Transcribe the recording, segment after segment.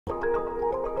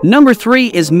Number 3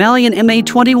 is MALYAN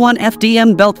MA21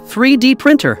 FDM Belt 3D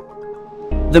Printer.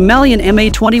 The MALYAN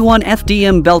MA21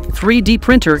 FDM Belt 3D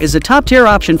Printer is a top-tier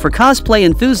option for cosplay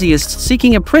enthusiasts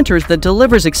seeking a printer that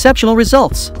delivers exceptional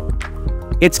results.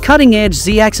 Its cutting-edge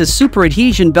Z-axis super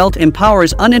adhesion belt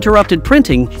empowers uninterrupted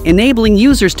printing, enabling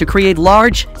users to create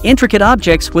large, intricate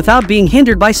objects without being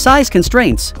hindered by size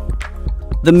constraints.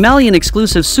 The MALYAN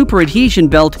exclusive super adhesion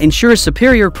belt ensures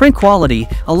superior print quality,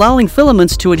 allowing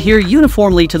filaments to adhere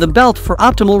uniformly to the belt for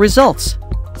optimal results.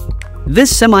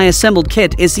 This semi-assembled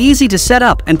kit is easy to set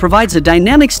up and provides a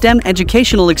dynamic STEM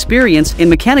educational experience in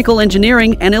mechanical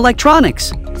engineering and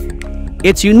electronics.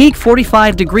 Its unique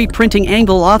 45-degree printing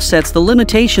angle offsets the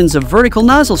limitations of vertical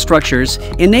nozzle structures,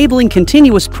 enabling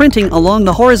continuous printing along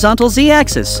the horizontal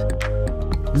Z-axis.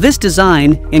 This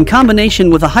design, in combination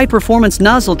with a high-performance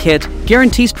nozzle kit,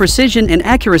 guarantees precision and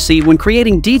accuracy when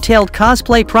creating detailed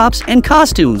cosplay props and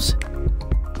costumes.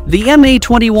 The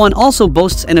MA21 also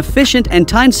boasts an efficient and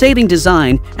time-saving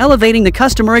design, elevating the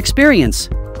customer experience.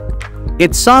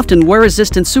 Its soft and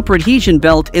wear-resistant super adhesion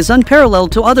belt is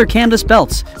unparalleled to other canvas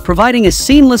belts, providing a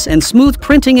seamless and smooth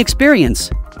printing experience.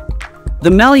 The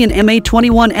MALYAN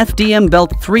MA21 FDM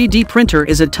Belt 3D Printer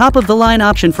is a top-of-the-line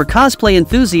option for cosplay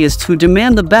enthusiasts who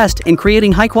demand the best in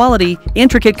creating high-quality,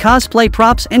 intricate cosplay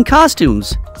props and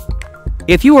costumes.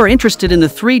 If you are interested in the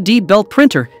 3D belt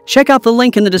printer, check out the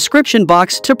link in the description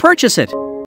box to purchase it.